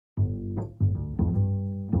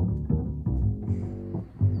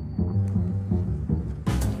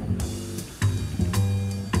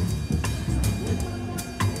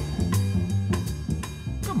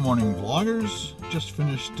Morning vloggers, just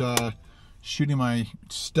finished shooting my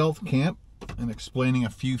stealth camp and explaining a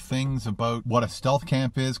few things about what a stealth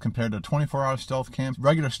camp is compared to a 24-hour stealth camp.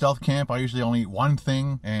 Regular stealth camp, I usually only eat one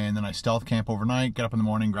thing, and then I stealth camp overnight, get up in the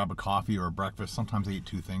morning, grab a coffee or a breakfast. Sometimes I eat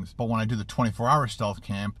two things. But when I do the 24-hour stealth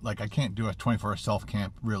camp, like I can't do a 24-hour stealth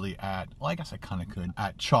camp really at, well, I guess I kind of could,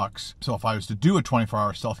 at Chuck's. So if I was to do a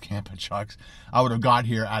 24-hour stealth camp at Chuck's, I would have got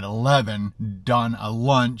here at 11, done a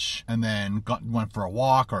lunch, and then went for a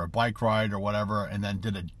walk or a bike ride or whatever, and then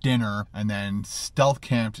did a dinner, and then stealth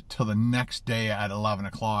camped till the next day at 11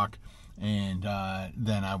 o'clock, and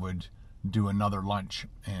then I would do another lunch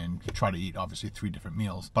and try to eat obviously 3 different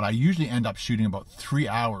meals. But I usually end up shooting about 3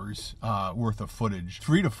 hours worth of footage,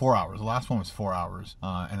 3 to 4 hours. The last one was 4 hours,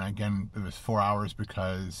 and again it was 4 hours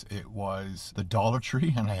because it was the Dollar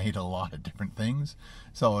Tree and I ate a lot of different things.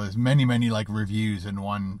 So it was many like reviews in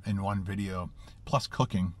one video, plus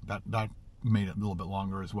cooking. That made it a little bit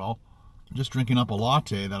longer as well. Just drinking up a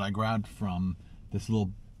latte that I grabbed from this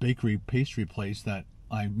little bakery pastry place that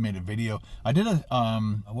I made a video. I did a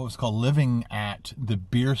what was called living at the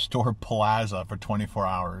beer store plaza for 24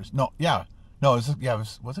 hours. Was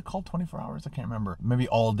it called 24 hours? I can't remember. Maybe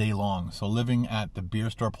all day long. So living at the beer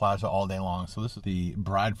store plaza all day long. So this is the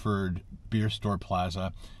Bradford beer store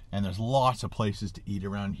plaza, and there's lots of places to eat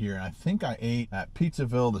around here. And I think I ate at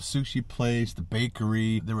Pizzaville, the sushi place, the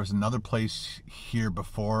bakery. There was another place here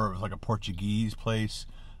before. It was like a Portuguese place.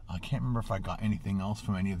 I can't remember if I got anything else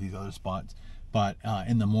from any of these other spots, but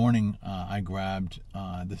in the morning I grabbed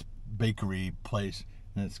this bakery place,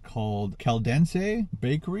 and it's called Caldense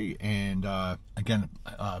Bakery, and again,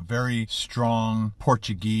 very strong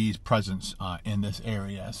Portuguese presence in this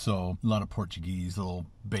area, so a lot of Portuguese little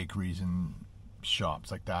bakeries and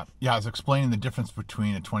shops like that. Yeah, I was explaining the difference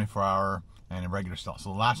between a 24-hour and a regular stealth.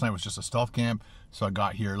 So last night was just a stealth camp. So I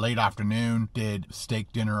got here late afternoon, did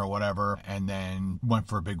steak dinner or whatever, and then went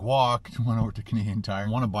for a big walk, went over to Canadian Tire. I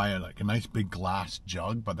want to buy a nice big glass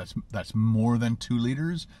jug, but that's more than 2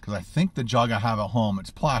 liters, because I think the jug I have at home, it's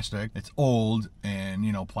plastic, it's old, and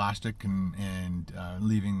you know, plastic and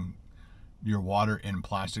leaving your water in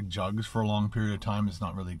plastic jugs for a long period of time is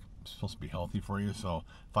not really supposed to be healthy for you. So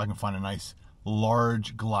if I can find a nice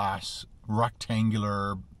large glass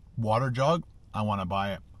rectangular water jug, I want to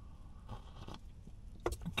buy it.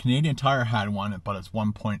 Canadian Tire had one, but it's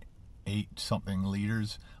 1.8 something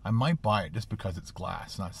liters. I might buy it just because it's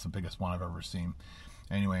glass. That's the biggest one I've ever seen.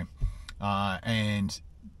 Anyway, and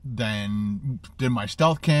then did my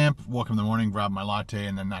stealth camp, woke up in the morning, grabbed my latte,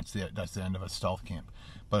 and then that's the end of a stealth camp.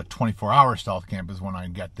 But a 24-hour stealth camp is when I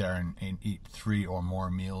get there and eat 3 or more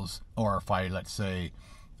meals. Or if I, let's say,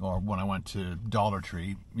 or when I went to Dollar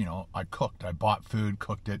Tree, you know, I cooked. I bought food,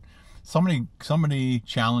 cooked it. Somebody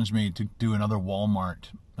challenged me to do another Walmart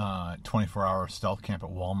 24-hour stealth camp at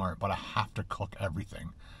Walmart, but I have to cook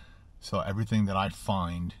everything. So everything that I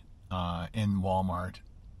find in Walmart,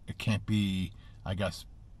 it can't be, I guess,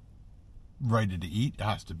 ready to eat. It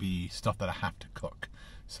has to be stuff that I have to cook.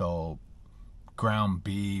 So ground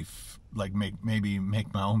beef, like maybe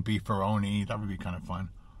make my own beefaroni. That would be kind of fun.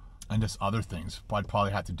 And just other things. I'd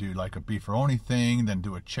probably have to do like a beefaroni thing, then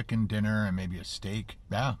do a chicken dinner and maybe a steak.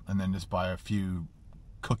 Yeah, and then just buy a few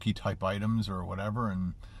cookie type items or whatever.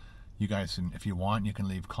 And you guys, if you want, you can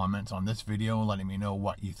leave comments on this video letting me know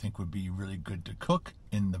what you think would be really good to cook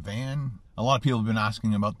in the van. A lot of people have been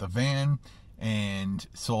asking about the van, and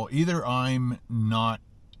so either I'm not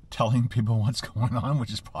telling people what's going on,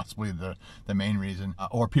 which is possibly the main reason,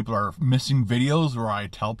 or people are missing videos where I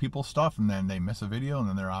tell people stuff and then they miss a video and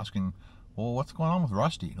then they're asking, well, what's going on with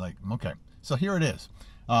Rusty? Like, okay, so here it is.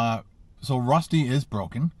 So Rusty is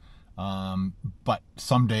broken, but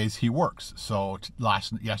some days he works. So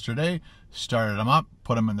yesterday, started him up,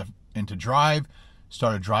 put him into drive,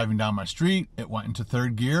 started driving down my street. It went into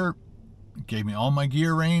 3rd gear, gave me all my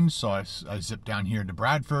gear range. So I zipped down here to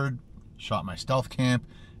Bradford, shot my stealth camp,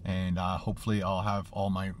 and hopefully I'll have all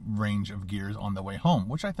my range of gears on the way home,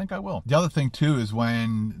 which I think I will. The other thing too is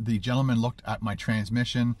when the gentleman looked at my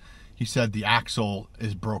transmission, he said the axle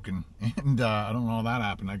is broken, and I don't know how that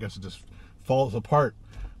happened. I guess it just falls apart.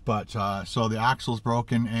 But so the axle's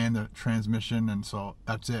broken and the transmission, and so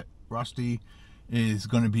that's it. Rusty is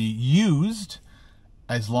going to be used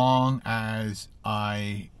as long as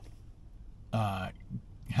I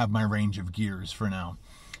have my range of gears for now.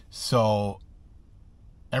 So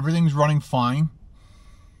everything's running fine,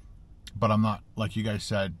 but I'm not, like you guys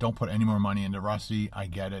said, don't put any more money into Rusty. I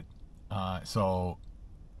get it. So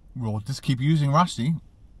we'll just keep using Rusty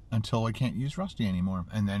until I can't use Rusty anymore.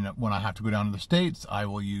 And then when I have to go down to the States, I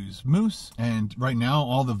will use Moose. And right now,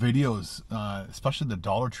 all the videos, especially the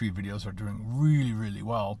Dollar Tree videos, are doing really, really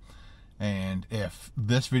well. And if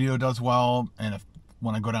this video does well, and if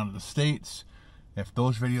when I go down to the States, if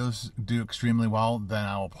those videos do extremely well, then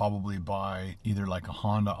I will probably buy either like a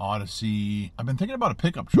Honda Odyssey. I've been thinking about a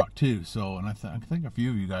pickup truck too. So, and I think a few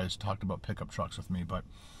of you guys talked about pickup trucks with me. But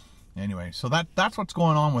anyway, so that's what's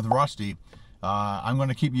going on with Rusty. I'm going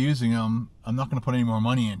to keep using him. I'm not going to put any more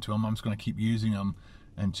money into him. I'm just going to keep using him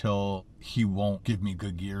until he won't give me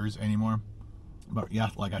good gears anymore. But yeah,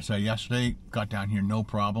 like I said yesterday, got down here no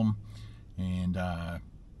problem, and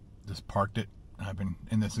just parked it. I've been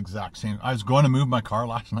in this exact same. I was going to move my car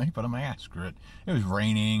last night, but I'm like, screw it. It was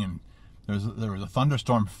raining, and there was a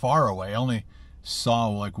thunderstorm far away. I only saw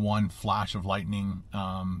like one flash of lightning,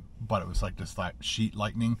 but it was like just that sheet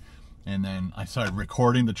lightning. And then I started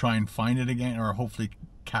recording to try and find it again, or hopefully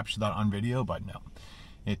capture that on video, but no,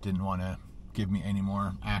 it didn't want to give me any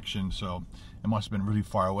more action. So it must have been really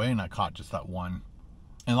far away, and I caught just that one.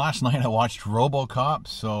 And last night I watched RoboCop.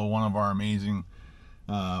 So one of our amazing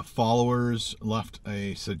followers left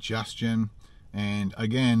a suggestion, and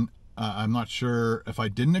again, I'm not sure if I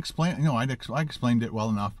didn't explain. I explained it well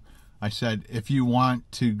enough. I said, if you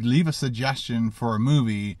want to leave a suggestion for a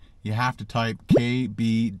movie, you have to type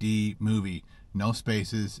KBD movie. No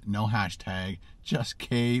spaces, no hashtag, just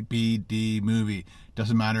KBD movie.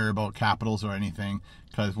 Doesn't matter about capitals or anything,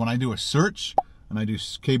 because when I do a search and I do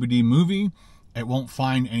KBD movie, it won't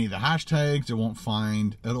find any of the hashtags.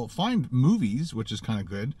 It'll find movies, which is kind of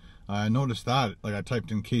good. I noticed that, like I typed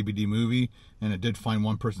in KBD movie, and it did find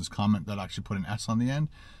one person's comment that actually put an S on the end.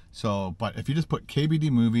 So, but if you just put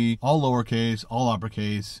KBD movie, all lowercase, all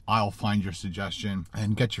uppercase, I'll find your suggestion,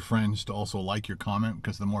 and get your friends to also like your comment,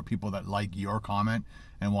 because the more people that like your comment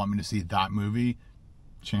and want me to see that movie,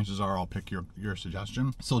 chances are I'll pick your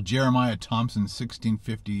suggestion. So Jeremiah Thompson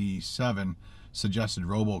 1657 suggested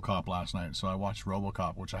RoboCop last night, so I watched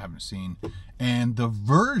RoboCop, which I haven't seen, and the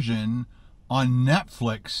version on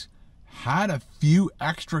Netflix had a few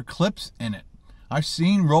extra clips in it. I've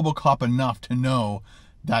seen RoboCop enough to know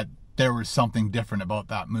that there was something different about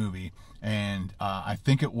that movie, and I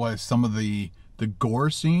think it was some of the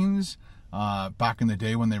gore scenes back in the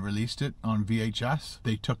day when they released it on VHS.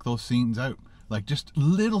 They took those scenes out, like just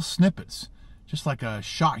little snippets, just like a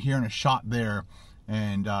shot here and a shot there,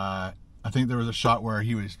 and I think there was a shot where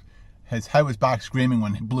his head was back screaming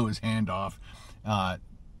when he blew his hand off.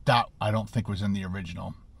 That I don't think was in the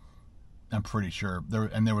original. I'm pretty sure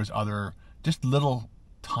there was other just little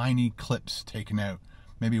tiny clips taken out,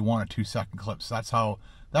 maybe 1 or 2 second clips. That's how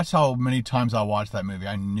many times I watched that movie.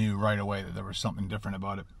 I knew right away that there was something different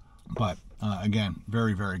about it. But again,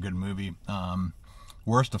 very, very good movie.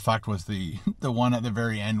 Worst effect was the one at the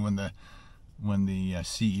very end when the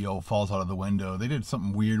CEO falls out of the window. They did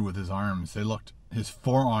something weird with his arms. His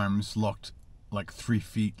forearms looked like 3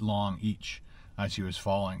 feet long each as he was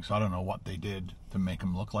falling. So I don't know what they did to make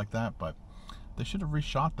him look like that, but they should have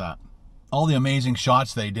reshot that. All the amazing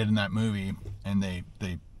shots they did in that movie, and they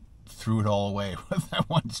threw it all away with that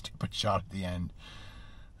one stupid shot at the end.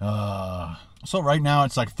 So right now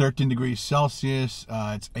it's like 13 degrees Celsius.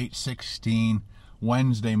 It's 8:16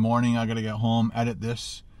 Wednesday morning. I gotta get home, edit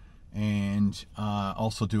this, and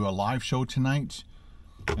also do a live show tonight.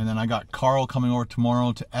 And then I got Carl coming over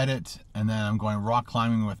tomorrow to edit, and then I'm going rock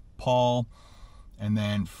climbing with Paul, and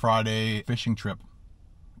then Friday fishing trip.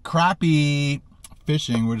 Crappy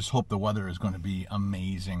fishing. We just hope the weather is going to be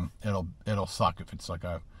amazing. It'll suck if it's like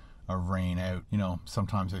a rain out. You know,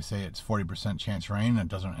 sometimes they say it's 40% chance rain, and it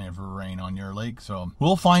doesn't ever rain on your lake. So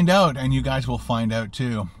we'll find out, and you guys will find out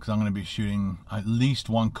too, because I'm going to be shooting at least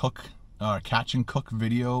one catch and cook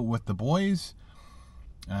video with the boys,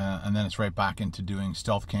 and then it's right back into doing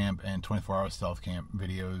stealth camp and 24-hour stealth camp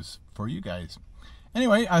videos for you guys.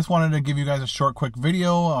 Anyway, I just wanted to give you guys a short, quick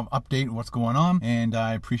video of update what's going on, and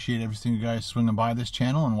I appreciate everything you guys swinging by this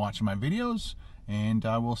channel and watching my videos, and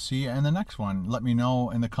I will see you in the next one. Let me know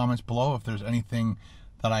in the comments below if there's anything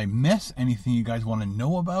that I miss, anything you guys want to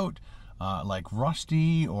know about, like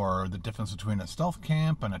Rusty, or the difference between a stealth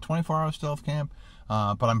camp and a 24-hour stealth camp,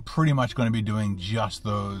 but I'm pretty much going to be doing just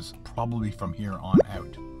those probably from here on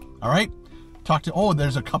out. All right?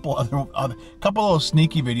 There's a couple other couple of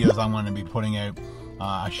sneaky videos I'm going to be putting out.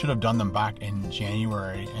 I should have done them back in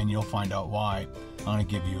January, and you'll find out why. I'm going to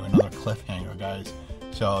give you another cliffhanger, guys.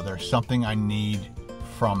 So there's something I need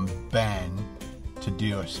from Ben to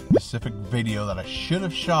do a specific video that I should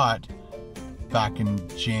have shot back in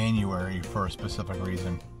January for a specific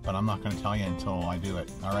reason. But I'm not going to tell you until I do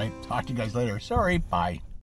it. All right? Talk to you guys later. Sorry. Bye.